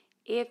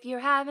If you're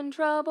having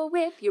trouble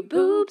with your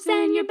boobs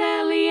and your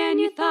belly and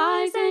your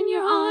thighs and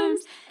your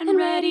arms, and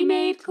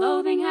ready-made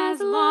clothing has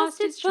lost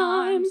its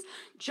charms,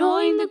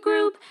 join the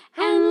group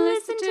and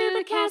listen to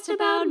the cast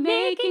about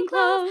making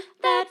clothes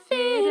that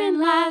fit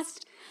and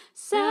last.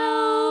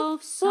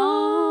 Self-sewn.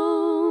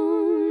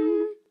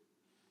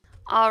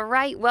 All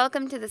right,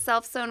 welcome to the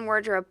Self-Sewn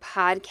Wardrobe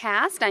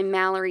Podcast. I'm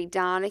Mallory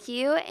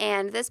Donahue,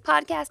 and this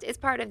podcast is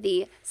part of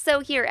the Sew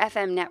Here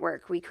FM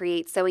network. We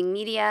create sewing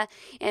media,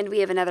 and we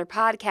have another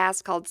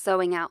podcast called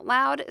Sewing Out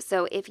Loud.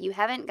 So if you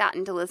haven't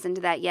gotten to listen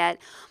to that yet,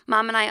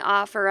 Mom and I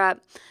offer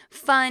up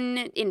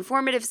fun,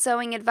 informative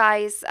sewing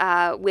advice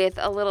with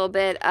a little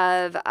bit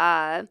of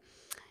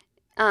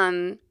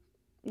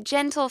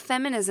gentle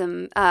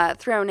feminism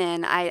thrown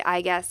in,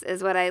 I guess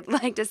is what I'd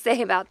like to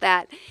say about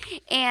that.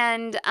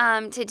 And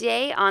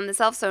today on the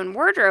Self-Sewn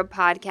Wardrobe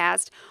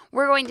Podcast,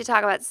 we're going to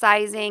talk about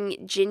sizing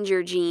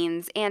ginger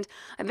jeans. And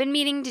I've been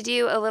meaning to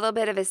do a little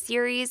bit of a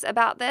series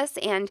about this,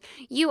 and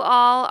you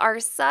all are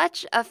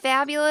such a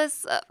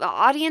fabulous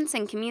audience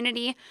and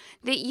community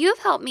that you've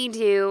helped me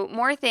do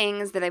more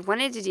things that I've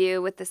wanted to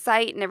do with the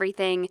site and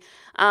everything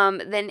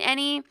than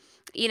any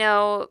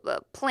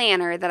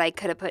planner that I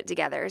could have put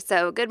together.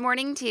 So good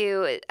morning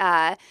to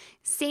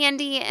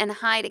Sandy, and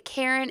hi to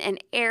Karen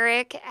and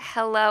Eric.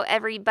 Hello,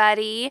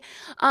 everybody.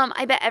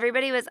 I bet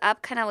everybody was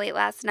up kind of late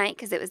last night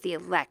because it was the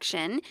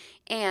election,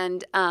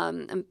 and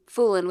I'm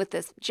fooling with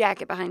this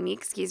jacket behind me,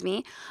 excuse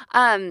me.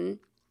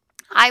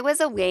 I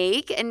was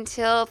awake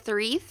until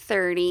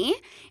 3:30,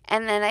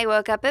 and then I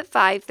woke up at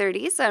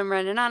 5:30, so I'm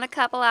running on a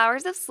couple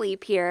hours of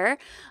sleep here.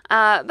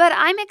 But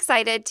I'm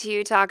excited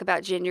to talk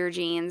about ginger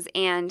jeans,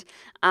 and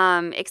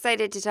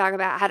excited to talk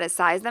about how to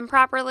size them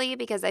properly,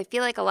 because I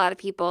feel like a lot of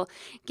people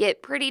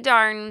get pretty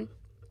darn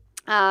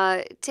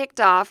ticked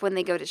off when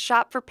they go to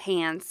shop for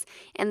pants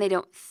and they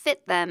don't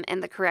fit them in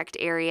the correct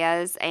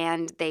areas,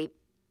 and they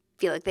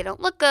feel like they don't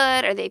look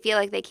good, or they feel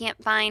like they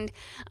can't find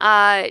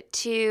they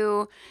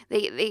feel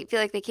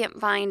like they can't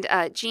find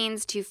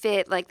jeans to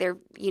fit like their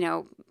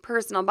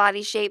personal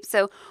body shape.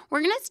 So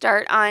we're gonna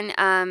start on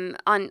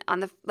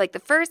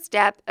the first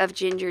step of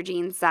ginger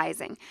jean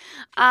sizing.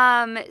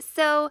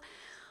 So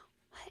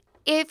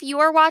if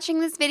you're watching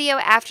this video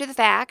after the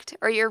fact,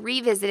 or you're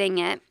revisiting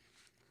it,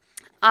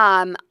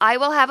 I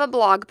will have a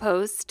blog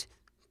post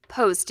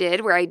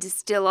posted where I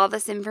distill all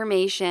this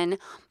information,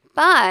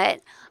 but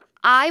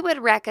I would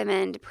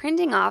recommend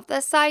printing off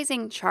the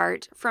sizing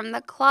chart from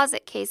the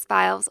Closet Case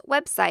Files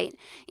website.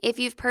 If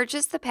you've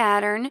purchased the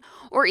pattern,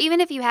 or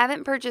even if you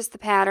haven't purchased the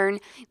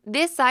pattern,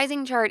 this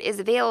sizing chart is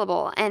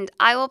available, and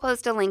I will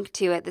post a link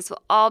to it. This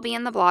will all be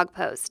in the blog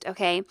post,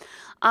 okay?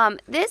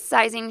 This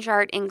sizing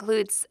chart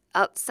includes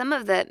some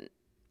of the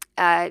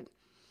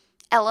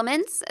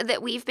elements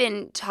that we've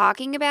been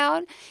talking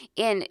about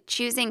in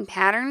choosing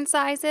pattern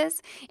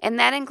sizes, and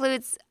that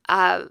includes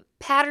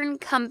pattern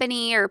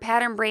company or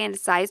pattern brand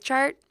size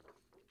chart,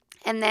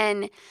 and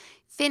then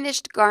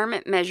finished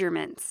garment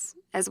measurements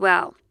as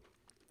well.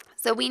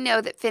 So we know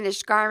that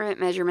finished garment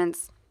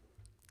measurements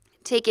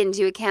take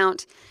into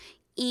account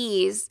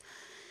ease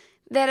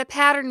that a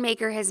pattern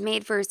maker has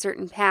made for a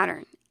certain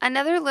pattern.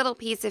 Another little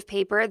piece of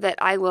paper that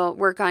I will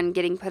work on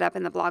getting put up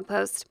in the blog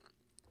post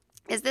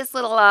is this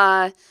little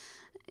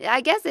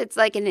I guess it's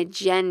like an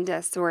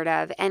agenda, sort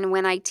of. And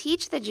when I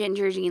teach the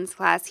ginger jeans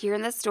class here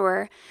in the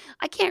store,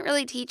 I can't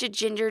really teach a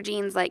ginger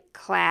jeans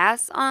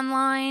class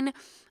online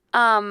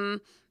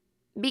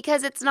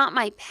because it's not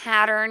my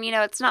pattern,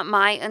 it's not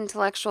my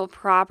intellectual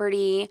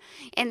property.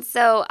 And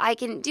so I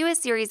can do a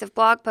series of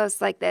blog posts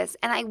like this.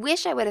 And I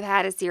wish I would have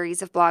had a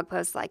series of blog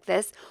posts like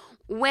this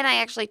when I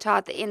actually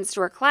taught the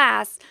in-store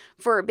class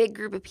for a big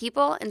group of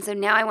people. And so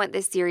now I want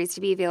this series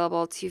to be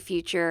available to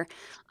future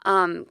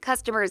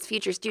customers,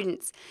 future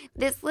students.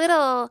 This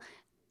little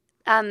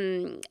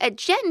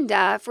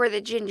agenda for the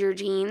ginger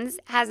jeans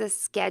has a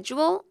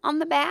schedule on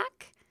the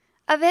back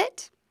of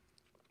it.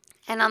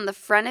 And on the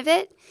front of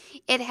it,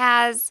 it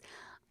has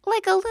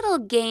like a little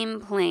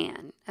game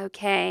plan,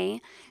 okay?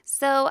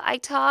 So I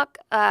talk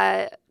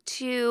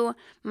to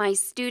my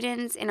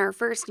students in our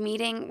first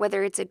meeting,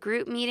 whether it's a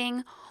group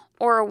meeting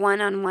or a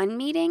one-on-one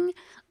meeting,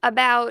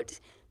 about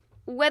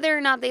whether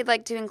or not they'd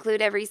like to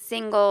include every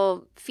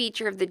single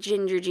feature of the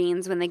ginger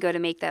jeans when they go to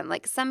make them.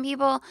 Like, some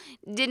people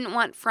didn't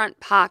want front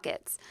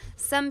pockets.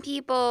 Some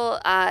people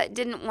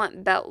didn't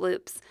want belt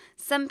loops.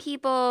 Some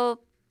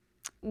people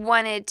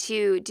wanted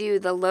to do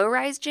the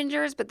low-rise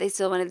gingers, but they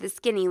still wanted the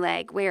skinny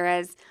leg.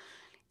 Whereas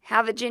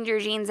how the ginger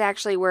jeans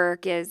actually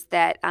work is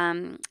that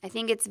I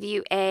think it's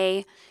view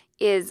A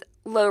is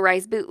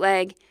low-rise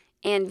bootleg,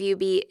 and view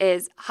B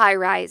is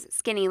high-rise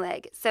skinny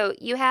leg. So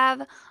you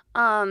have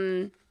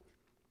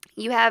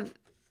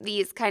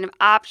these kind of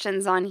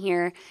options on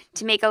here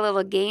to make a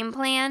little game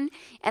plan.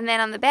 And then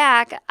on the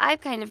back,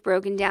 I've kind of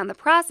broken down the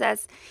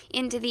process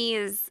into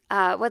these,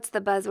 what's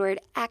the buzzword?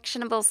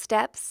 Actionable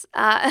steps.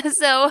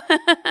 So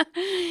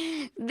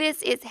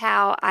this is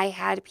how I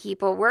had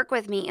people work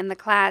with me in the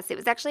class. It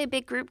was actually a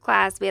big group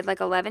class. We had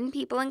 11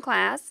 people in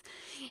class.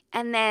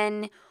 And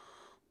then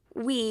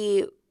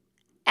we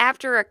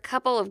after a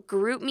couple of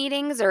group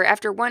meetings, or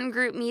after one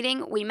group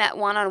meeting, we met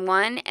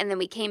one-on-one, and then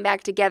we came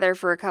back together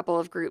for a couple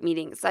of group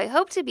meetings. So I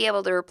hope to be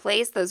able to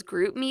replace those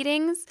group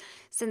meetings,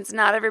 since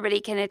not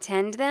everybody can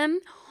attend them.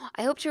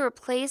 I hope to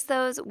replace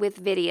those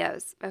with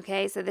videos,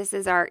 okay? So this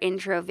is our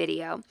intro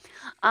video.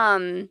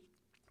 And,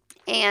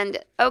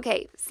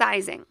 okay,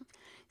 sizing.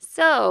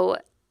 So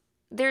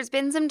there's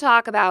been some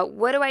talk about,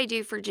 what do I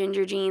do for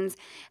ginger jeans?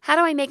 How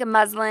do I make a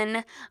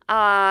muslin?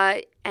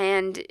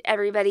 And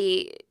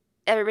everybody's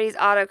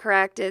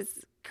autocorrect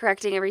is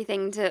correcting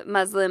everything to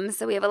Muslims.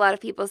 So we have a lot of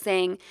people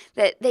saying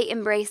that they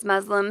embrace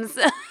Muslims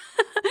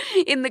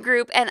in the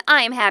group, and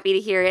I am happy to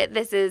hear it.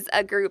 This is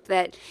a group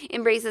that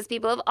embraces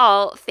people of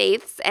all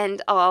faiths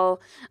and all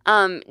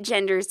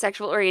genders,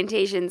 sexual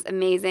orientations.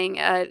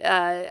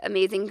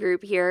 Amazing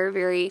group here.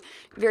 Very,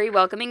 very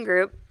welcoming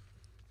group.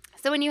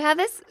 So when you have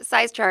this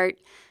size chart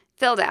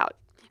filled out,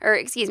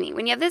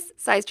 when you have this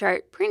size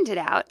chart printed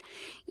out,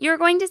 you're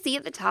going to see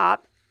at the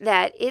top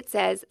that it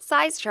says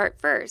size chart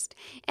first.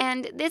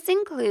 And this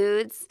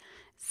includes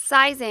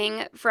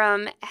sizing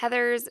from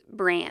Heather's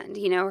brand,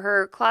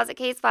 her Closet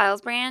Case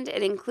Files brand.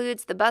 It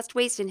includes the bust,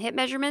 waist, and hip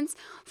measurements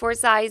for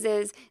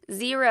sizes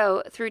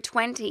 0 through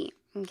 20,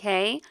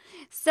 okay?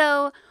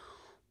 So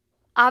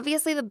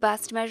obviously the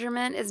bust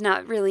measurement is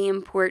not really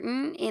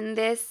important in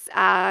this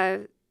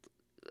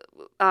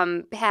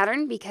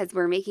pattern, because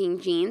we're making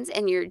jeans,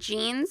 and your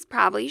jeans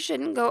probably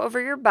shouldn't go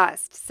over your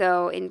bust.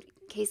 So in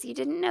case you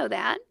didn't know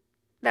that,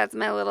 that's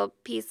my little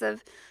piece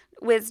of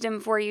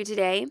wisdom for you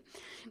today.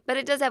 But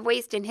it does have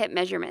waist and hip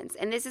measurements,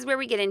 and this is where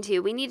we get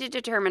into, we need to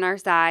determine our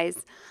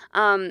size.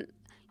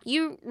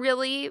 You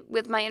really,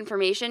 with my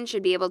information,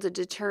 should be able to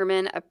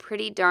determine a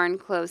pretty darn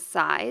close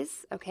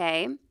size,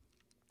 okay?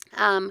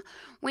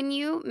 When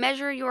you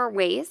measure your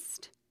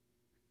waist,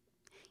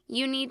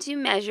 you need to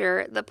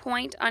measure the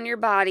point on your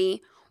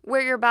body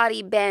where your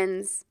body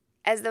bends,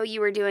 as though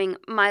you were doing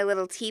My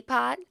Little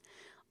Teapot.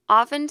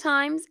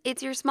 Oftentimes,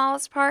 it's your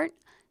smallest part.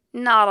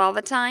 Not all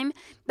the time,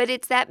 but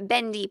it's that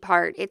bendy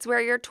part. It's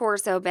where your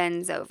torso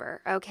bends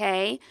over,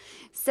 okay?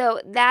 So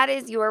that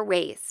is your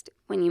waist.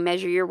 When you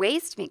measure your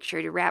waist, make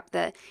sure to wrap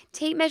the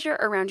tape measure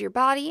around your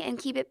body and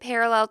keep it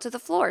parallel to the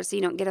floor so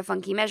you don't get a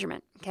funky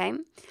measurement, okay?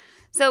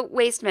 So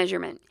waist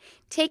measurement.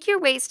 Take your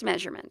waist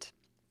measurement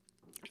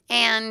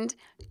and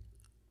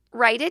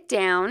write it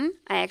down.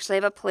 I actually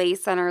have a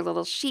place on our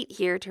little sheet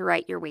here to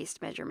write your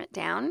waist measurement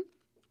down.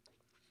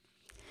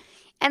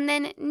 And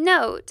then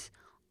note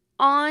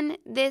on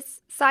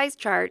this size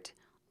chart,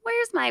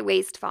 where's my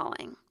waist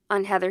falling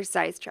on Heather's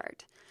size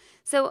chart?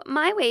 So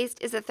my waist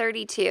is a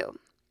 32.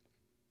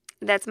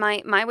 That's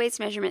my waist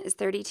measurement is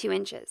 32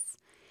 inches.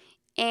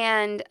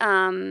 And,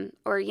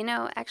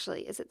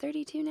 actually, is it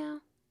 32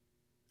 now?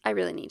 I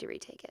really need to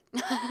retake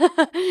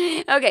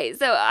it. Okay,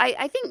 so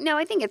I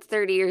think it's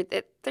 30 or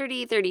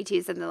 30,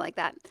 32, something like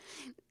that.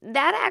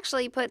 That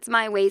actually puts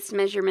my waist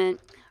measurement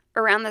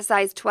around the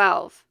size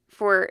 12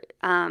 for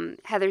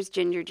Heather's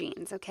ginger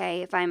jeans,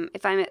 okay? If I'm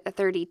at a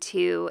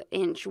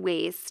 32-inch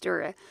waist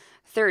or a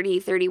 30,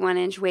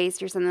 31-inch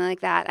waist or something like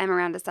that, I'm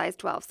around a size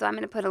 12. So I'm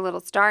going to put a little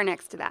star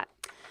next to that.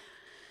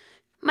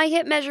 My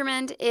hip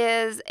measurement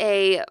is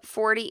a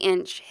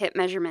 40-inch hip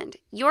measurement.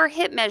 Your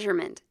hip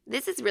measurement,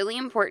 this is really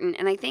important,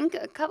 and I think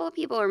a couple of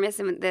people are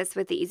missing this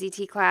with the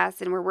EZT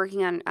class, and we're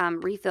working on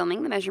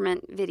refilming the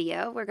measurement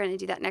video. We're going to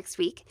do that next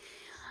week.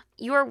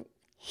 Your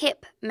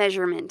hip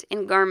measurement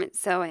in garment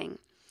sewing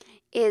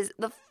is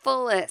the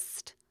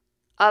fullest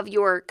of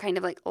your kind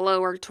of like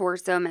lower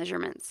torso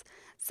measurements.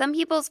 Some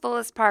people's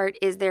fullest part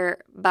is their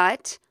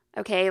butt,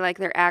 okay, like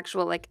their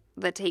actual, like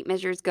the tape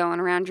measures going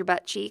around your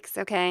butt cheeks,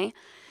 okay?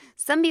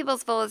 Some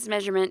people's fullest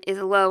measurement is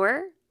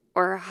lower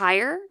or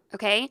higher,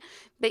 okay?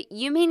 But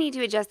you may need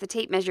to adjust the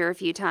tape measure a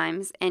few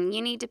times, and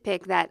you need to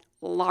pick that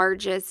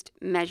largest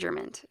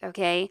measurement,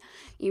 okay?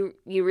 You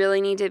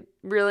really need to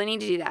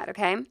do that,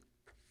 okay?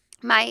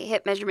 My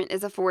hip measurement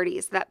is a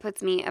 40, so that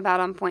puts me about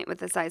on point with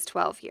the size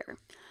 12 here.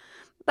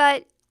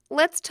 But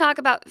let's talk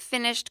about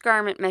finished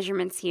garment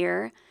measurements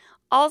here.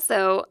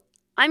 Also,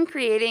 I'm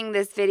creating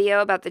this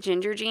video about the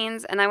ginger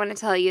jeans, and I want to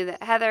tell you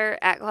that Heather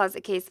at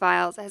Closet Case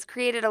Files has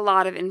created a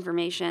lot of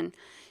information.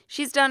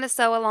 She's done a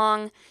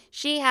sew-along.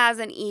 She has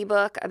an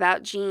ebook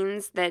about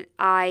jeans that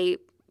I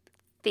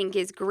think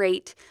is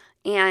great.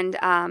 And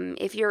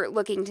if you're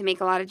looking to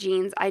make a lot of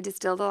jeans, I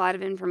distilled a lot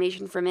of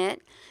information from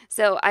it.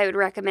 So I would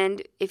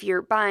recommend, if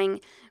you're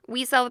buying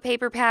We Sell the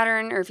Paper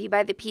pattern, or if you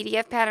buy the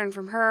PDF pattern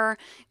from her,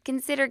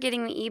 consider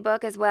getting the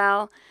ebook as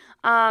well.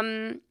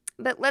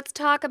 But let's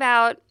talk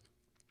about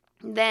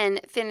then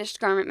finished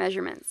garment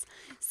measurements.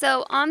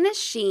 So on this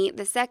sheet,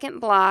 the second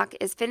block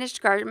is finished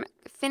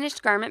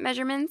garment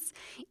measurements,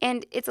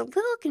 and it's a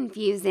little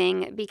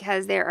confusing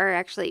because there are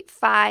actually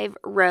 5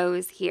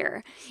 rows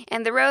here.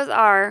 And the rows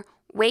are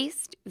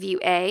waist view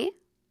A,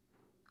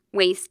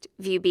 waist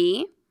view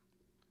B,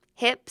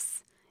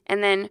 hips,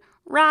 and then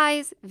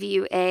rise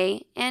view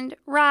A and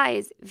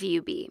rise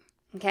view B,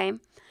 okay?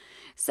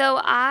 So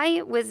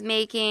I was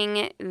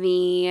making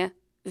the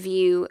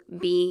view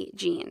B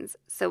jeans.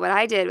 So what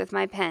I did with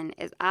my pen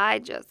is I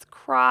just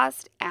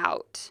crossed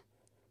out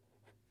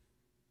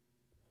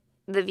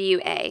the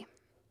view A.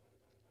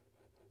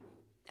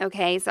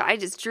 Okay, so I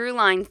just drew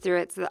lines through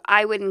it so that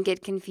I wouldn't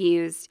get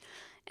confused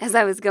as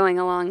I was going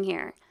along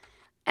here.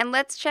 And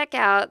let's check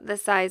out the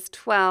size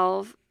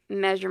 12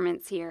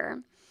 measurements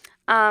here.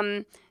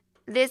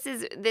 This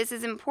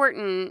is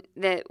important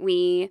that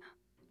we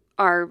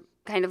are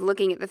kind of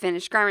looking at the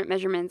finished garment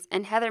measurements.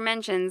 And Heather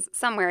mentions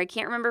somewhere, I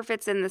can't remember if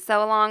it's in the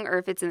sew along or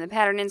if it's in the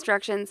pattern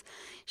instructions,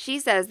 she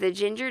says the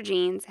ginger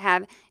jeans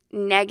have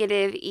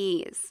negative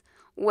ease.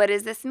 What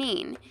does this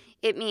mean?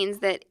 It means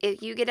that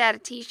if you get out a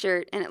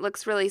t-shirt and it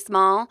looks really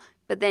small,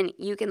 but then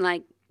you can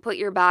like put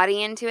your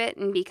body into it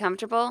and be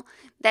comfortable,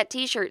 that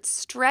t-shirt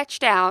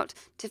stretched out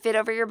to fit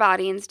over your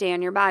body and stay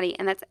on your body.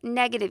 And that's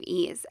negative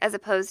ease as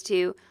opposed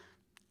to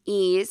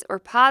ease or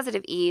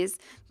positive ease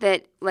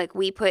that like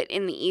we put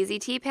in the Easy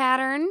Tee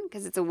pattern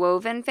because it's a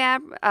woven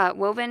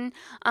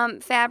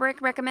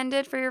fabric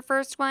recommended for your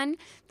first one.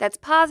 That's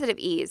positive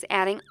ease,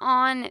 adding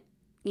on,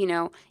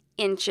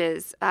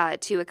 inches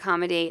to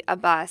accommodate a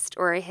bust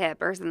or a hip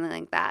or something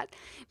like that.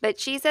 But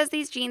she says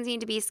these jeans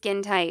need to be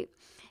skin tight.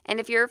 And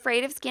if you're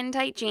afraid of skin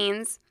tight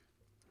jeans,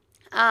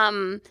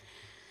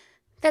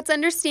 that's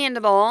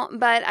understandable.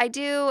 But I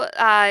do,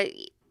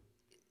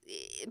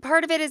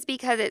 part of it is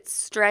because it's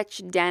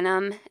stretched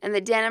denim and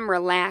the denim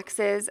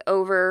relaxes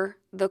over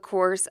the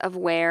course of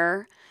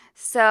wear.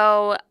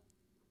 So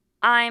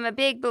I'm a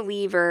big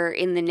believer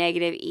in the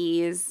negative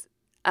ease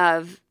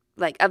of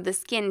the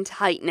skin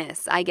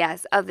tightness, I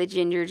guess, of the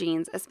ginger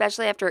jeans,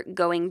 especially after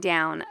going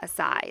down a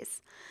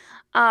size.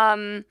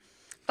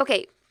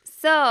 Okay,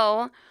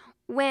 so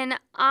when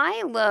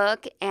I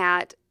look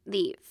at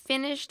the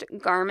finished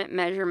garment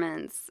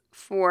measurements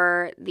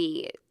for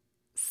the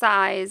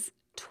size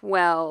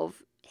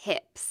 12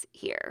 hips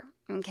here,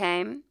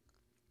 okay,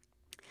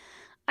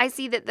 I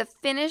see that the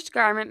finished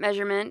garment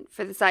measurement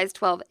for the size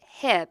 12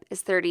 hip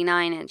is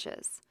 39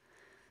 inches.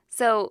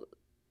 So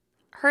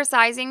her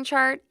sizing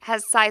chart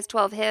has size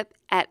 12 hip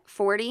at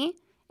 40,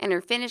 and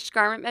her finished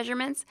garment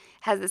measurements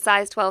has the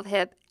size 12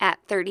 hip at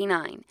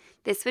 39.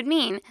 This would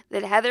mean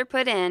that Heather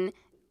put in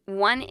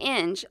 1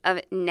 inch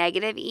of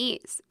negative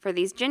ease for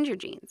these ginger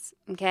jeans,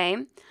 okay?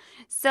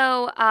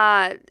 So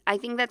I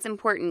think that's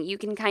important. You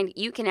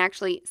can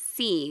actually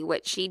see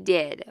what she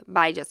did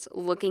by just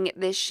looking at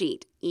this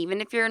sheet.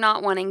 Even if you're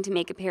not wanting to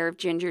make a pair of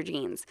ginger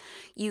jeans,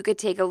 you could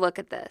take a look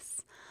at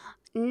this.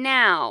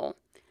 Now,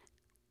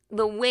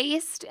 the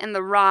waist and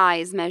the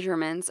rise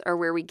measurements are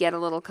where we get a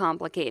little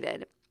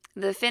complicated.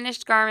 The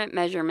finished garment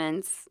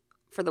measurements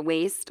for the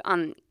waist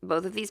on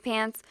both of these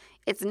pants,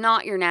 it's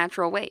not your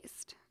natural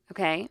waist,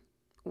 okay?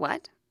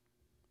 What's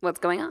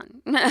going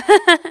on?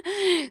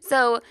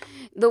 So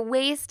the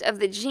waist of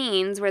the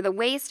jeans, where the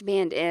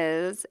waistband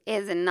is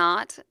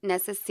not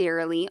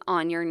necessarily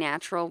on your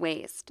natural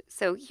waist.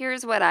 So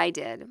here's what I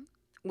did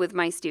with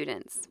my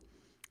students.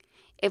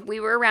 If we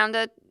were around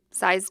a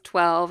size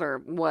 12 or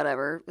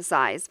whatever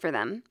size for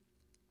them,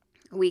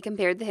 we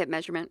compared the hip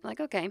measurement,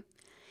 like, okay.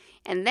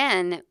 And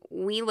then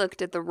we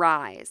looked at the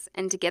rise.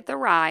 And to get the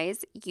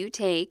rise, you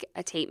take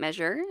a tape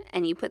measure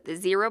and you put the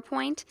 0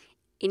 point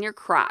in your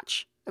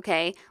crotch,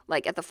 okay?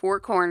 Like at the 4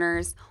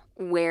 corners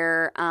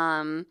where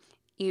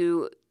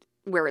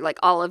where like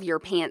all of your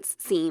pants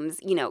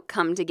seams,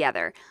 come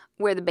together,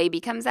 where the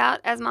baby comes out,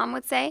 as mom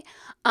would say.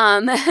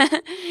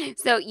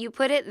 So you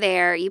put it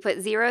there, you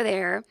put 0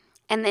 there,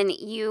 and then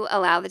you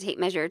allow the tape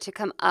measure to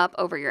come up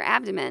over your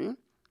abdomen.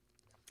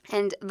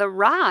 And the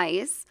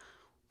rise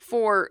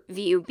for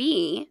view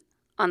B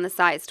on the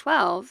size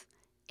 12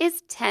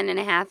 is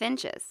 10.5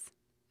 inches,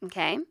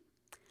 okay?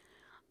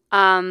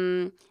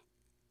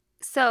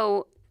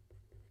 So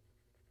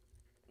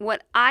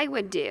what I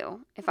would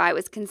do if I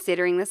was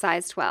considering the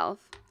size 12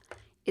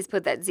 is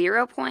put that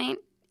 0 point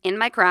in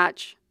my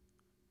crotch,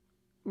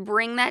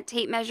 bring that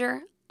tape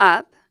measure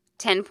up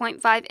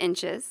 10.5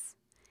 inches,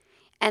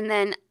 and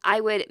then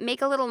I would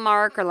make a little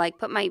mark or like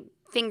put my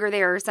finger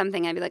there or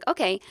something. I'd be like,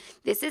 okay,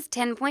 this is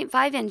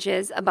 10.5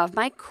 inches above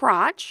my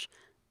crotch.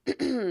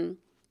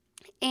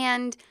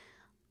 And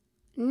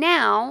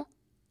now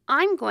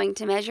I'm going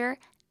to measure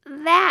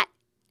that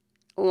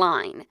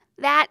line,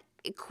 that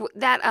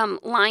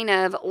line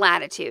of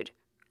latitude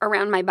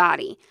around my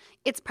body.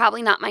 It's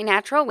probably not my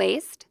natural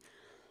waist.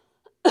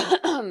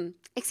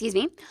 Excuse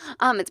me.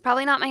 It's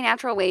probably not my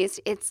natural waist.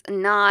 It's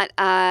not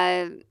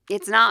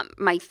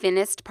my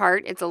thinnest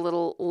part. It's a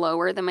little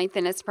lower than my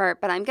thinnest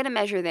part, but I'm going to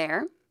measure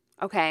there.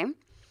 Okay.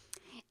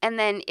 And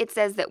then it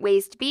says that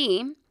waist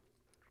B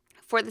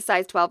for the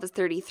size 12 is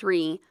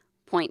 33.5.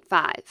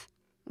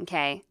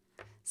 Okay.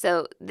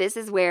 So this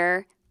is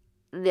where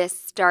this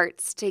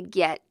starts to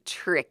get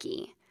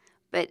tricky,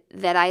 but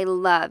that I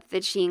love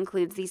that she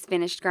includes these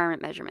finished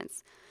garment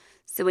measurements.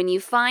 So when you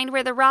find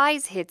where the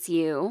rise hits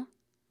you,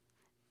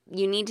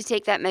 you need to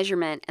take that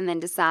measurement and then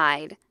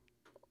decide,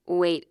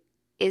 wait,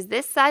 is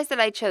this size that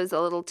I chose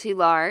a little too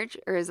large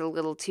or is it a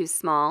little too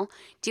small?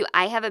 Do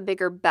I have a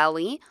bigger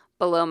belly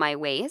below my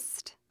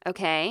waist?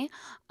 Okay.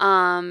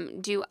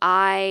 Do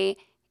I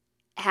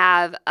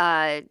have,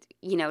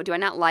 do I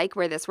not like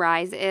where this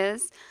rise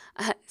is?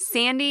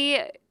 Sandy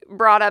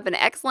brought up an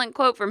excellent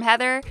quote from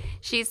Heather.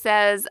 She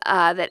says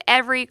that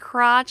every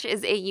crotch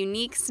is a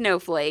unique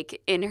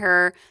snowflake in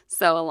her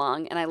sew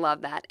along, and I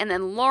love that. And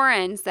then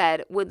Lauren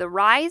said, would the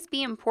rise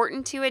be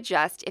important to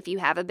adjust if you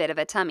have a bit of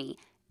a tummy?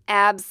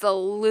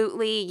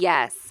 Absolutely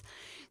yes.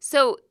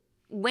 So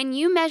when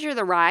you measure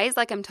the rise,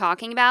 like I'm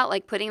talking about,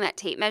 like putting that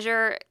tape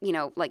measure,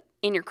 like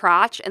in your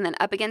crotch and then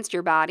up against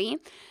your body,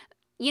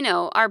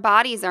 our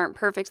bodies aren't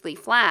perfectly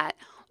flat.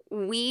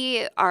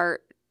 We are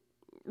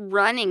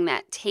running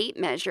that tape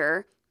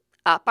measure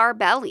up our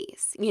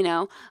bellies,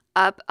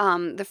 up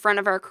the front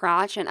of our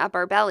crotch and up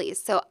our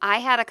bellies. So I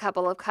had a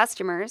couple of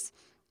customers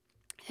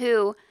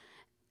who,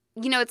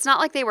 it's not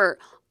like they were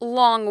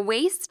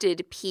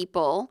long-waisted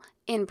people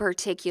in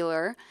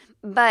particular,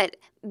 but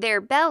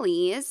their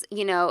bellies,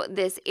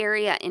 this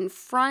area in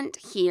front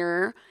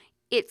here,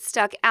 it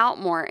stuck out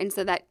more, and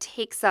so that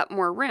takes up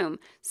more room.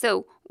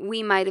 So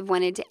we might have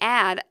wanted to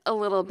add a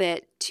little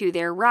bit to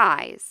their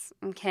rise,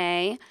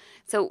 okay?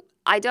 So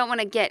I don't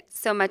want to get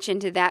so much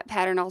into that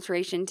pattern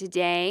alteration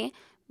today,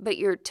 but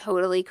you're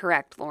totally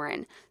correct,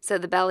 Lauren. So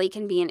the belly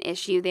can be an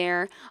issue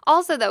there.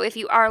 Also, though, if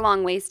you are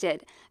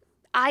long-waisted,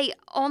 I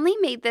only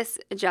made this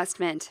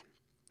adjustment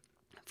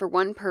for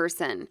one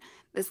person,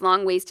 this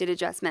long-waisted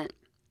adjustment,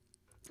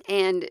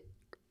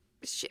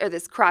 or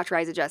this crotch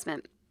rise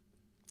adjustment.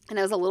 And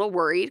I was a little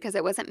worried because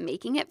I wasn't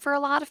making it for a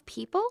lot of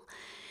people.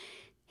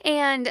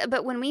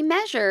 But when we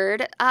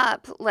measured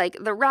up like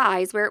the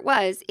rise where it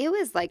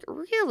was like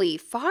really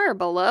far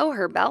below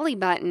her belly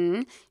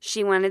button.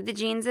 She wanted the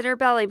jeans at her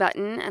belly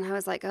button. And I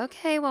was like,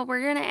 okay, well,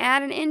 we're going to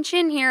add an inch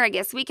in here. I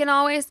guess we can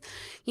always,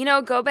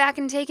 go back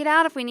and take it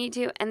out if we need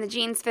to. And the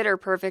jeans fit her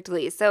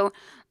perfectly. So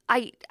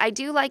I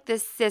do like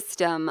this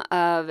system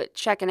of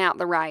checking out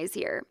the rise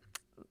here.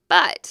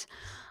 But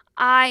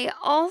I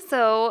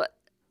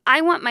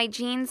want my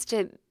jeans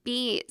to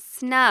be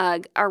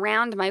snug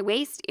around my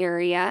waist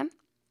area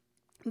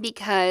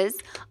because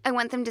I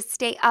want them to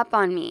stay up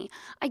on me.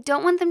 I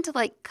don't want them to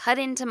like cut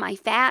into my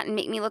fat and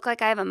make me look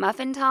like I have a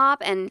muffin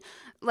top and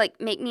like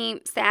make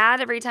me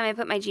sad every time I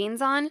put my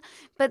jeans on.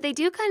 But they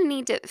do kind of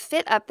need to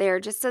fit up there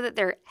just so that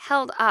they're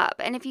held up.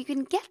 And if you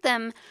can get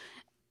them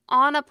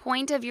on a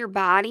point of your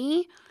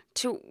body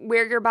to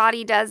where your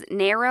body does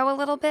narrow a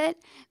little bit,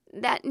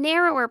 that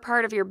narrower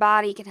part of your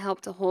body can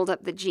help to hold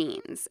up the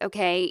jeans,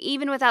 okay?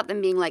 Even without them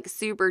being like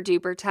super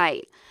duper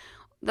tight.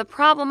 The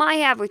problem I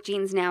have with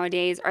jeans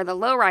nowadays are the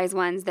low-rise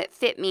ones that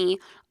fit me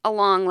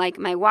along like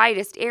my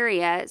widest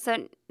area.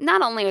 So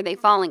not only are they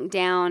falling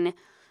down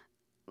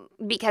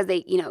because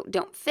they,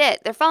 don't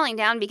fit, they're falling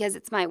down because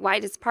it's my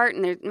widest part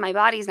and my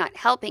body's not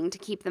helping to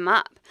keep them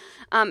up,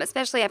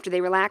 especially after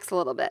they relax a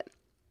little bit.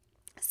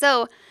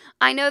 So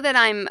I know that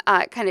I'm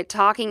kind of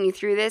talking you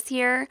through this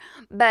here,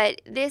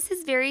 but this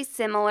is very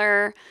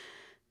similar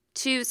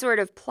to sort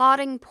of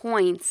plotting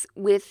points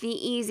with the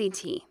Easy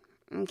Tee,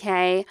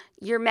 okay?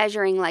 You're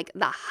measuring like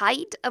the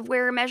height of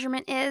where a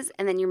measurement is,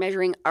 and then you're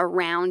measuring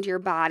around your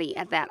body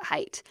at that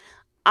height.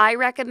 I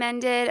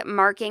recommended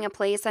marking a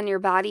place on your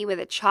body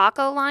with a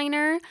Choco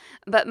liner,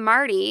 but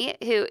Marty,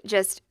 who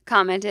just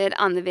commented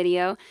on the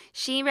video,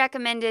 she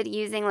recommended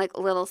using like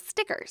little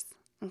stickers.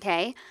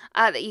 Okay,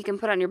 that you can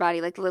put on your body,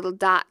 like little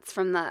dots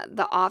from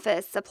the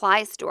office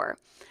supply store.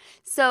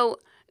 So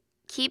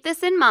keep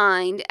this in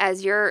mind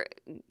as you're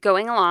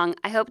going along.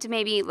 I hope to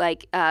maybe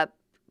like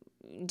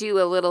do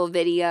a little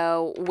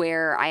video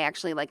where I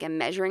actually like am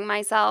measuring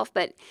myself.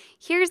 But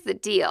here's the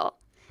deal.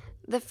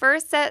 The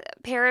first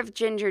pair of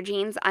ginger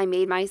jeans I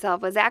made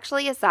myself was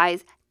actually a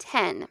size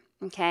 10,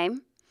 okay?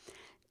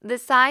 The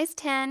size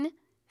 10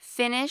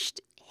 finished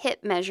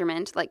hip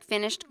measurement, like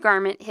finished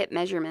garment hip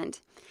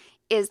measurement,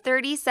 is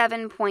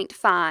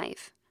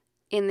 37.5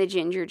 in the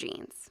ginger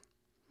jeans,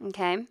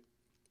 okay?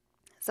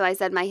 So I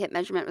said my hip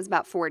measurement was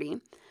about 40.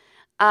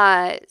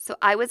 So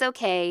I was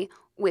okay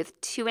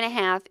with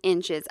 2.5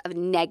 inches of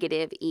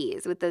negative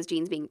ease, with those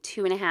jeans being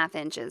 2.5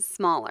 inches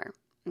smaller,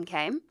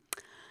 okay,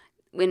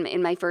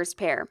 in my first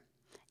pair.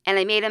 And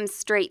I made them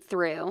straight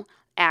through,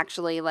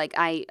 actually, like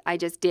I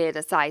just did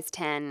a size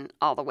 10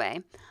 all the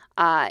way.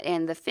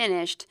 And the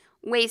finished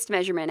waist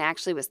measurement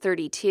actually was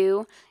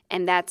 32,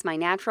 and that's my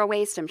natural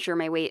waist. I'm sure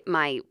my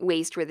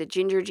waist where the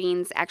ginger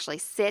jeans actually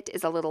sit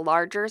is a little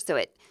larger, so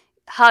it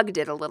hugged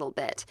it a little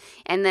bit,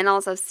 and then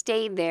also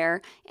stayed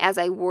there as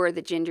I wore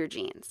the ginger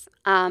jeans.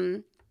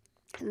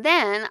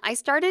 Then I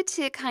started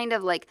to kind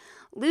of like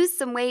lose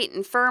some weight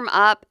and firm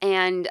up,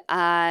 and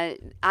I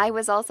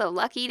was also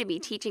lucky to be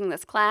teaching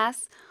this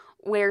class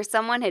where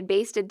someone had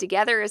basted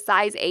together a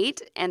size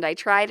 8, and I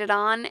tried it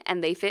on,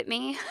 and they fit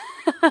me.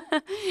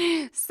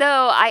 So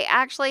I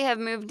actually have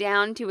moved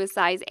down to a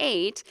size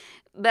 8,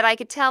 but I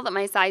could tell that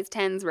my size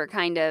 10s were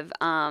kind of,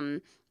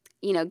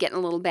 getting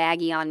a little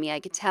baggy on me. I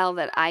could tell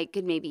that I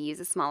could maybe use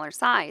a smaller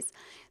size.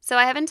 So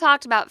I haven't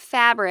talked about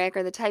fabric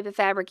or the type of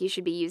fabric you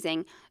should be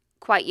using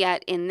quite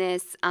yet in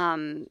this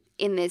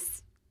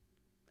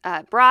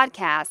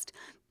broadcast,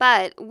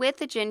 but with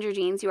the ginger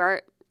jeans, you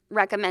are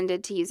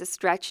recommended to use a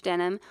stretch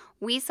denim.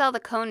 We sell the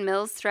Cone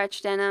Mills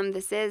stretch denim.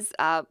 This is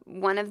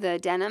one of the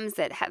denims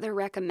that Heather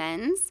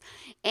recommends,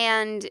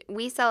 and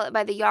we sell it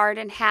by the yard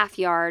and half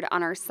yard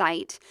on our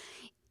site.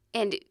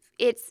 And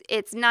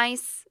it's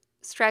nice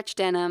stretch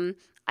denim.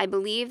 I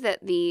believe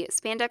that the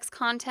spandex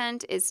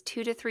content is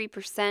 2 to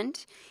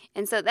 3%,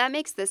 and so that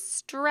makes the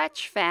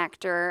stretch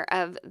factor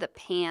of the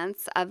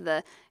pants, of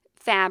the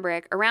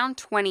fabric, around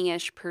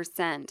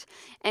 20-ish%.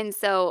 And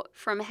so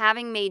from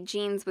having made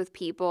jeans with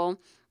people,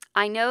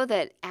 I know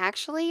that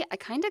actually I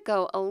kind of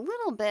go a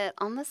little bit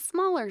on the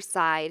smaller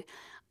side.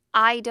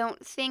 I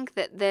don't think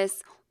that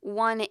this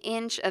 1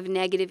 inch of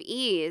negative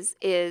ease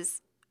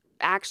is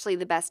actually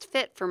the best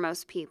fit for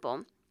most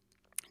people.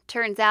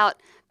 Turns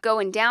out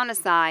going down a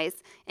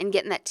size and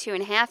getting that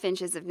 2.5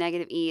 inches of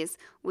negative ease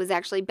was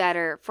actually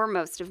better for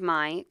most of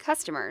my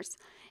customers.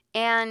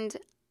 And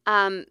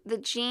the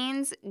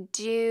jeans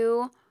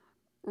do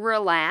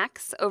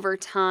relax over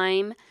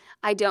time.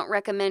 I don't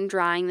recommend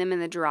drying them in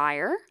the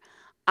dryer.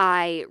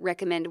 I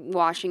recommend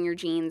washing your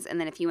jeans, and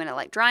then if you want to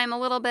like dry them a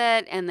little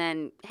bit and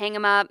then hang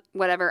them up,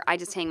 whatever, I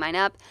just hang mine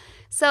up.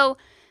 So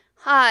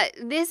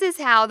this is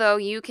how, though,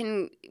 you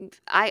can,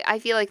 I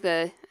feel like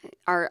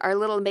our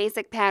little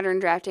basic pattern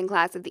drafting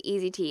class of the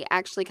Easy Tee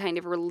actually kind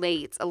of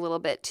relates a little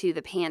bit to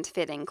the pant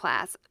fitting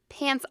class.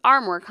 Pants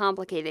are more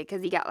complicated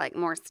because you got like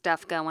more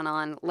stuff going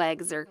on.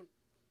 Legs are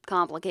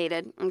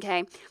complicated,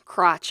 okay?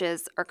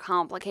 Crotches are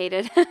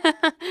complicated.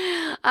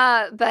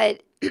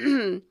 But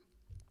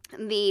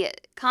the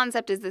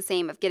concept is the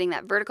same of getting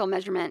that vertical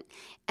measurement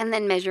and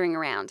then measuring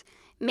around.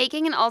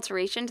 Making an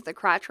alteration to the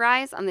crotch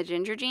rise on the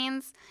ginger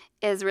jeans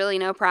is really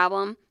no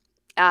problem.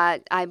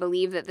 I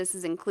believe that this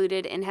is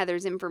included in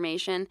Heather's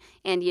information,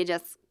 and you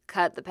just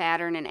cut the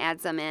pattern and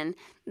add some in.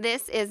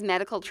 This is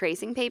medical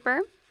tracing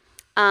paper.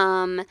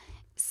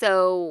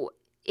 So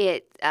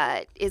it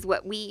is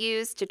what we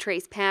use to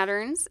trace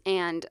patterns,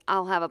 and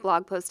I'll have a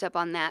blog post up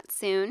on that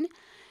soon.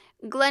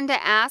 Glenda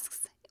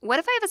asks, what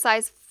if I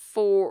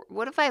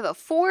have a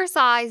 4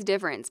 size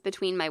difference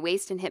between my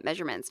waist and hip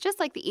measurements, just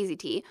like the Easy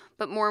Tee,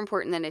 but more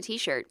important than a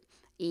t-shirt?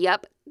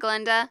 Yep,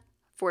 Glenda,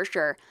 for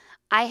sure.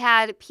 I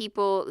had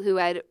people who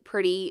had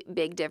pretty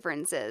big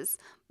differences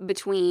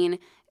between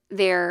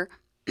their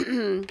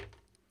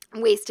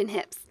waist and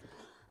hips.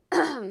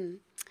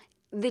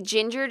 The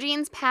ginger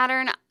jeans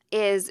pattern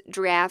is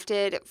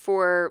drafted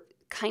for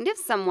kind of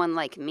someone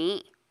like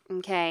me,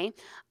 okay?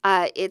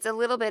 It's a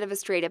little bit of a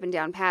straight up and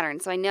down pattern.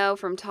 So I know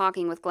from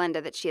talking with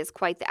Glenda that she has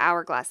quite the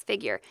hourglass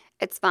figure.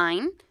 It's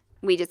fine.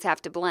 We just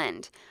have to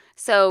blend.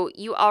 So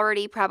you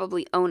already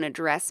probably own a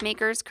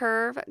dressmaker's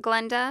curve,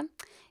 Glenda.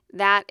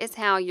 That is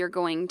how you're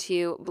going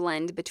to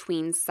blend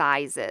between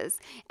sizes.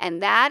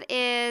 And that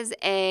is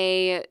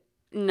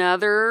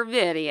another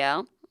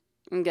video,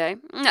 okay?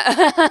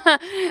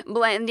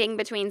 Blending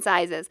between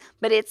sizes.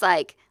 But it's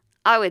like,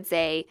 I would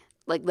say,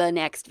 like the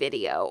next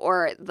video,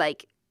 or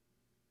like,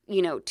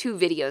 2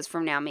 videos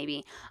from now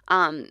maybe,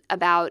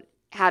 about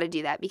how to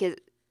do that, because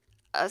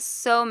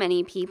so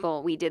many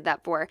people we did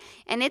that for.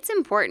 And it's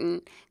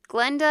important.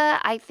 Glenda,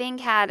 I think,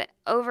 had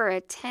over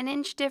a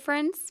 10-inch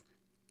difference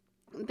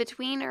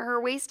between her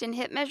waist and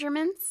hip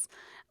measurements.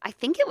 I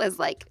think it was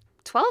like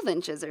 12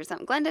 inches or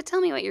something. Glenda,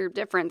 tell me what your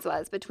difference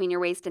was between your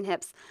waist and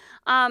hips.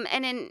 And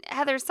in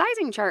Heather's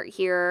sizing chart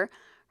here,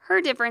 her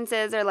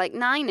differences are like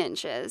 9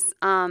 inches.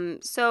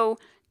 So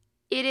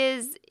it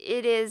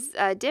is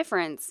a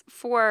difference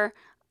for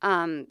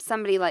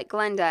somebody like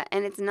Glenda,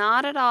 and it's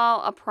not at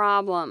all a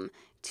problem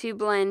to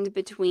blend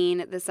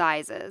between the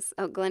sizes.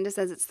 Oh, Glenda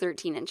says it's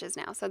 13 inches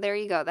now. So there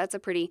you go. That's a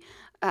pretty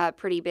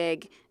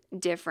big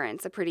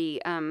difference, a pretty,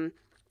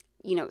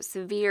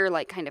 severe,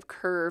 like, kind of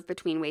curve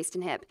between waist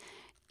and hip.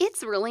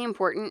 It's really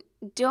important.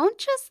 Don't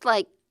just,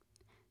 like,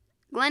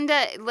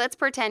 Glenda, let's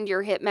pretend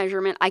your hip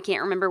measurement, I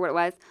can't remember what it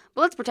was,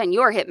 but let's pretend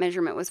your hip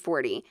measurement was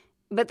 40,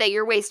 but that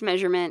your waist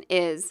measurement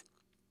is,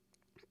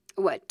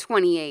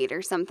 28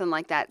 or something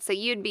like that. So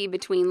you'd be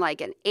between,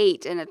 like, an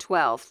 8 and a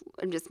 12.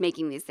 I'm just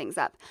making these things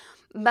up.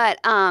 But,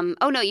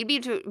 you'd be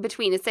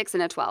between a 6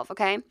 and a 12,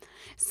 okay?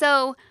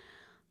 So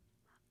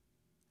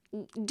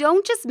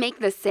don't just make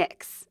the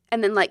 6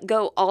 and then, like,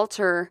 go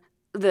alter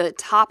the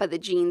top of the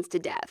jeans to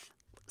death.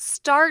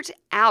 Start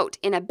out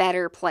in a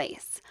better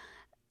place.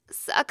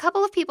 So a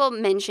couple of people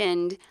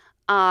mentioned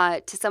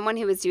to someone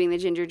who was doing the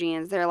ginger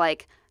jeans, they're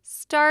like,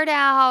 start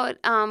out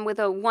with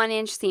a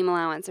 1-inch seam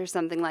allowance or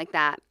something like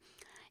that.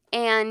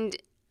 And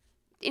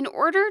in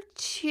order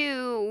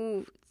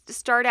to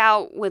start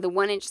out with a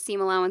 1-inch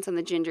seam allowance on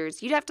the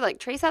gingers, you'd have to, like,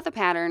 trace out the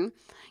pattern.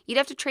 You'd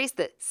have to trace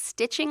the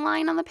stitching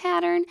line on the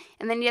pattern,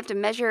 and then you'd have to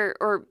measure,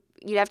 or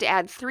you'd have to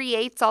add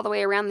 3/8 all the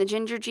way around the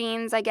ginger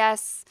jeans, I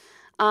guess,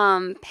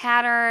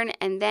 pattern,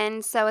 and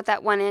then sew at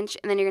that 1 inch,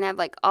 and then you're going to have,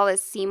 like, all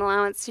this seam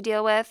allowance to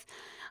deal with.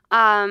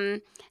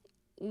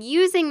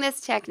 Using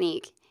this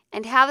technique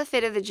and how the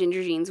fit of the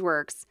ginger jeans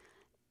works,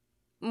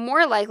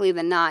 more likely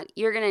than not,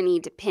 you're going to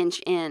need to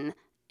pinch in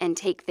and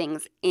take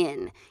things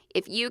in.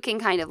 If you can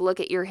kind of look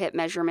at your hip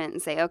measurement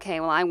and say, okay,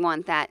 well, I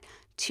want that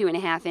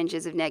 2.5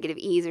 inches of negative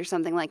ease or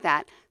something like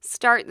that.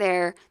 Start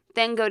there,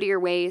 then go to your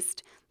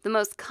waist. The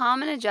most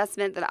common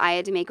adjustment that I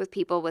had to make with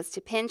people was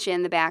to pinch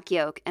in the back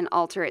yoke and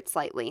alter it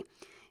slightly.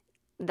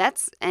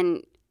 That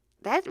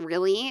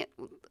really,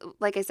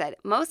 like I said,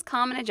 most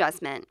common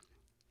adjustment.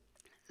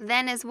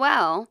 Then as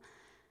well,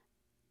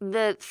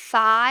 the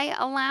thigh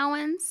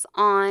allowance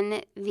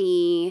on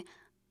the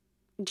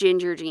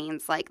ginger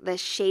jeans, like the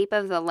shape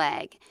of the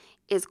leg,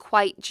 is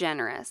quite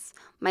generous.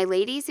 My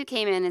ladies who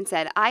came in and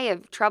said, I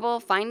have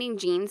trouble finding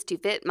jeans to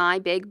fit my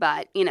big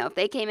butt, if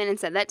they came in and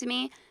said that to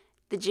me,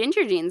 the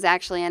ginger jeans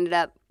actually ended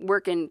up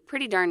working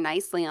pretty darn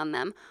nicely on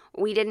them.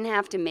 We didn't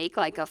have to make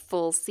like a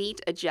full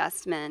seat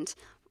adjustment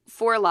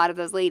for a lot of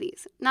those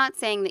ladies. Not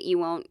saying that you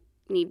won't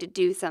need to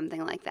do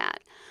something like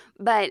that,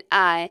 but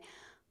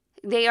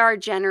they are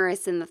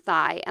generous in the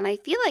thigh, and I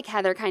feel like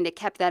Heather kind of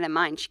kept that in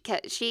mind.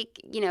 She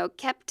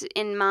kept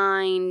in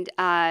mind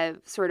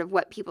sort of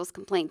what people's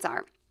complaints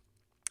are.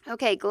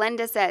 Okay,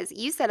 Glenda says,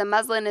 you said a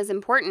muslin is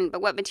important,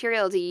 but what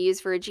material do you use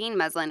for a jean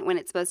muslin when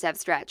it's supposed to have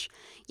stretch?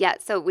 Yeah,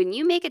 so when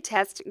you make a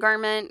test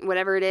garment,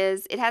 whatever it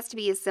is, it has to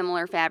be a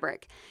similar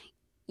fabric.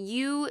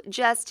 You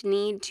just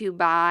need to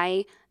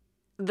buy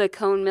the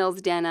Cone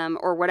Mills denim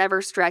or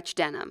whatever stretch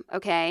denim,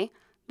 okay?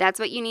 That's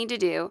what you need to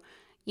do.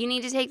 You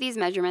need to take these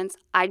measurements.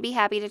 I'd be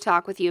happy to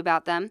talk with you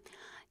about them.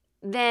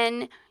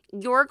 Then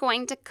you're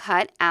going to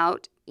cut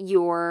out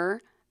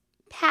your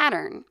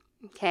pattern,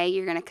 okay?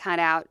 You're going to cut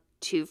out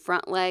 2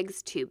 front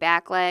legs, 2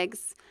 back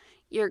legs.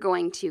 You're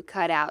going to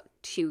cut out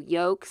 2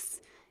 yokes,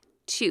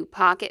 2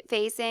 pocket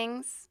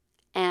facings,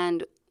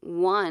 and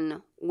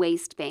 1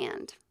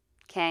 waistband,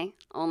 okay?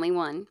 Only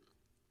 1.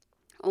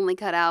 Only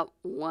cut out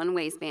 1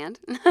 waistband.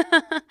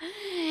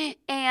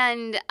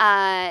 And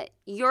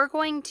you're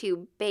going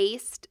to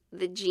baste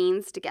the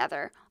jeans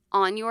together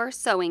on your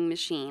sewing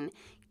machine,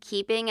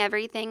 keeping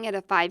everything at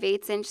a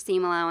 5/8 inch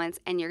seam allowance,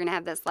 and you're going to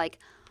have this like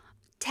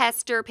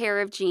tester pair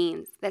of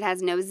jeans that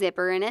has no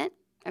zipper in it,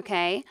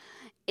 okay?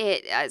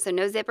 So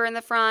no zipper in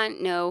the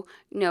front, no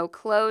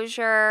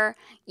closure.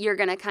 You're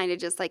going to kind of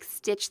just like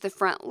stitch the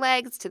front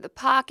legs to the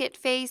pocket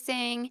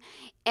facing,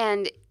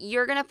 and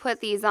you're going to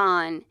put these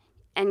on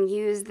and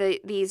use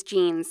these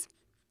jeans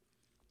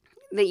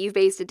that you've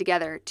basted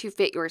together to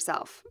fit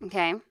yourself,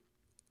 okay?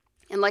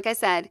 And like I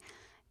said,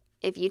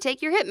 if you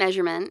take your hip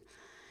measurement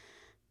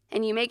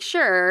and you make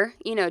sure,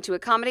 to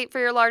accommodate for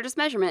your largest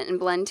measurement and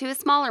blend to a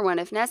smaller one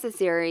if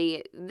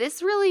necessary,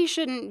 this really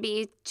shouldn't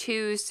be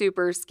too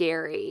super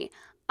scary.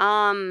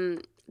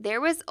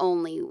 There was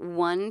only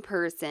one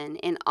person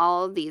in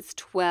all of these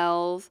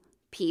 12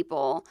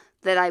 people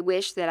that I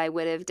wish that I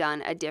would have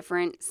done a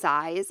different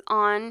size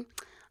on.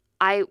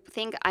 I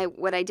think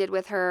what I did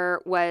with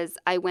her was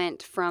I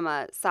went from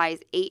a size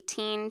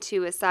 18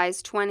 to a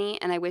size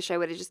 20, and I wish I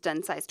would have just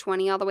done size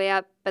 20 all the way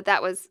up, but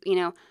that was,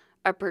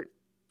 a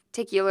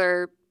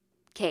particular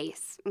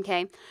case,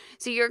 okay?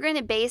 So you're going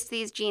to baste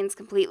these jeans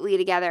completely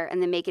together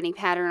and then make any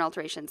pattern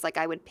alterations. Like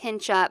I would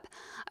pinch up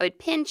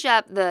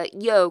the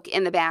yoke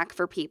in the back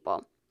for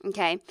people,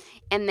 okay?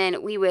 And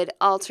then we would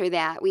alter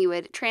that. We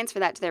would transfer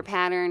that to their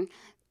pattern.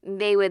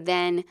 They would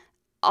then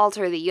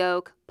alter the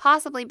yoke,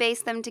 possibly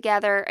baste them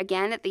together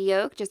again at the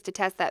yoke just to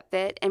test that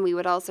fit, and we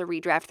would also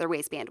redraft their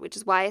waistband, which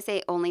is why I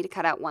say only to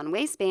cut out 1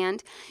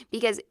 waistband,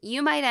 because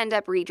you might end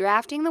up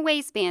redrafting the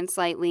waistband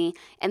slightly,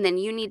 and then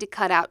you need to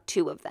cut out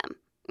 2 of them,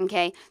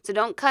 okay? So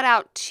don't cut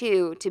out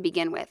 2 to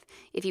begin with.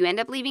 If you end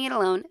up leaving it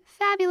alone,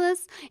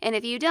 fabulous, and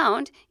if you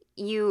don't,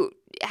 you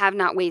have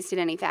not wasted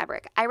any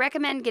fabric. I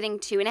recommend getting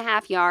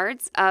 2.5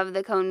 yards of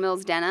the Cone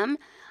Mills denim.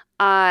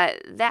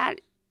 That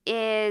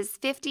is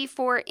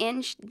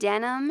 54-inch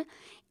denim,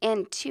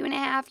 and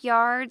 2.5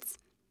 yards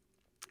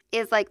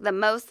is like the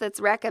most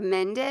that's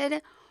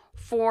recommended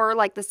for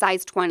like the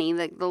size 20,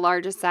 the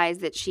largest size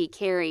that she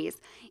carries.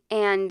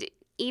 And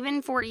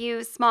even for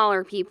you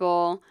smaller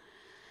people,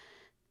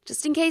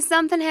 just in case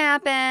something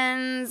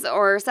happens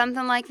or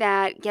something like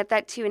that, get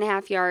that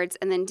 2.5 yards,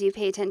 and then do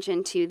pay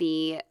attention to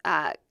the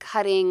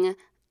cutting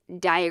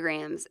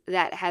diagrams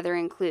that Heather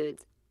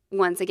includes.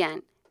 Once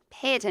again,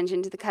 pay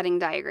attention to the cutting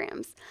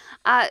diagrams.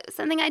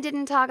 Something I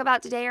didn't talk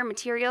about today are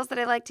materials that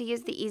I like to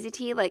use the Easy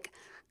Tee, like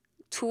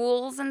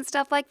tools and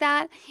stuff like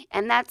that.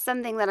 And that's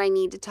something that I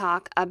need to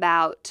talk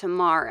about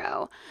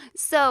tomorrow.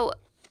 So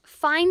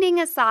finding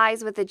a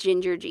size with the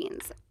ginger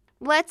jeans.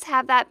 Let's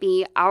have that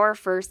be our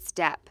first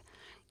step.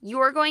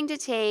 You're going to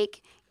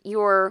take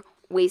your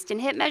waist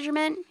and hip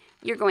measurement.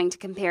 You're going to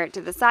compare it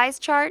to the size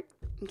chart,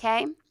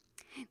 okay?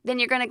 Then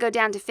you're going to go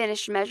down to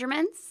finished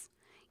measurements.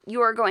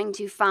 You're going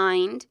to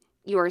find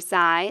your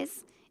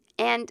size,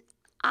 and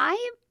I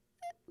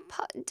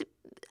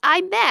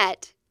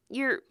bet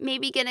you're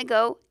maybe going to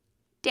go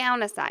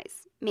down a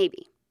size,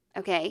 maybe,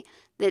 okay?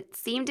 That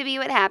seemed to be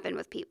what happened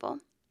with people.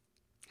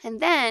 And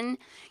then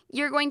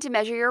you're going to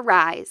measure your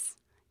rise.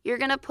 you're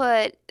going to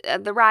put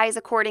the rise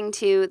according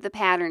to the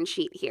pattern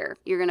sheet here.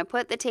 You're going to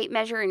put the tape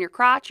measure in your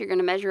crotch. You're going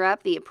to measure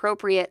up the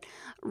appropriate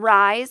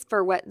rise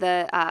for what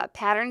the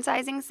pattern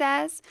sizing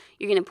says.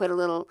 You're going to put a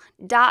little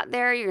dot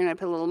there. You're going to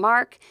put a little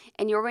mark,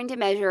 and you're going to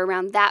measure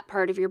around that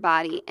part of your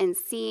body and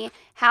see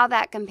how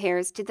that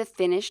compares to the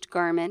finished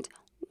garment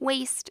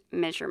waist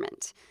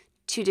measurement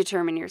to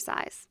determine your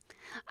size.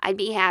 I'd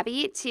be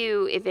happy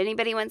to, if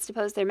anybody wants to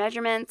post their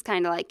measurements,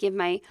 kind of like give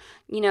my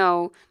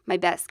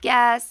best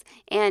guess,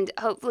 and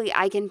hopefully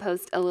I can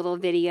post a little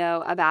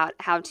video about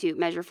how to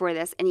measure for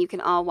this, and you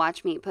can all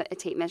watch me put a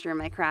tape measure in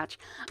my crotch.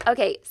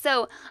 Okay,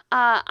 so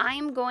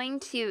I'm going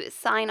to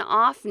sign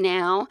off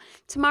now.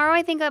 Tomorrow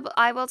I think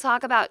I will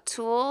talk about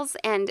tools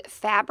and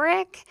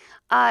fabric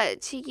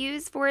to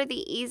use for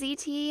the Easy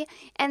Tee,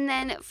 and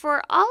then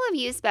for all of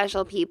you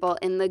special people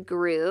in the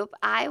group,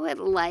 I would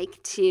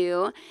like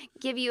to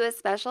give you a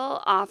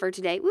special offer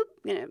today. Whoop,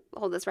 I'm going to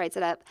hold this right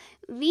side up.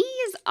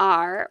 These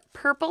are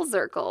purple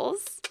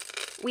Zirkles.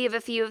 We have a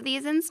few of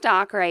these in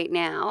stock right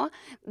now.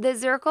 The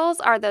Zirkles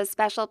are those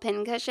special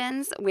pin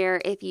cushions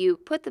where if you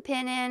put the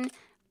pin in,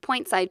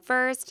 point side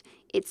first,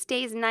 it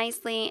stays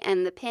nicely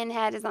and the pin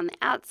head is on the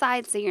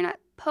outside so you're not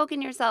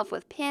poking yourself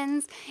with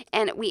pins,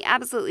 and we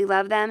absolutely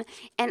love them.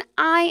 And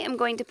I am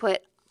going to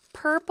put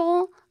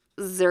purple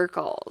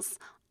Zirkles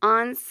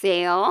on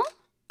sale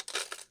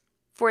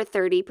for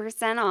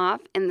 30% off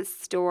in the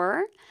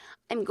store.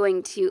 I'm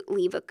going to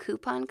leave a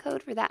coupon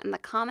code for that in the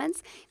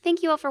comments.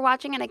 Thank you all for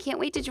watching, and I can't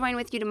wait to join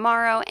with you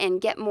tomorrow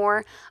and get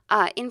more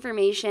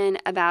information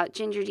about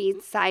Ginger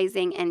Deed's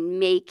sizing and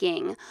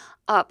making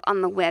up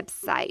on the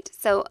website.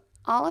 So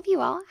all of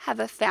you all have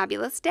a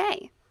fabulous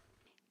day.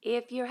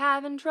 If you're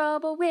having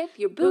trouble with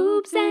your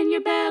boobs and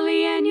your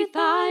belly and your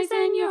thighs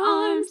and your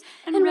arms,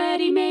 and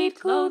ready-made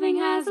clothing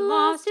has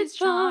lost its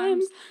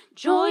charms,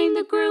 join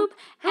the group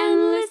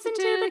and listen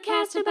to the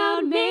cast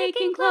about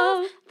making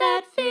clothes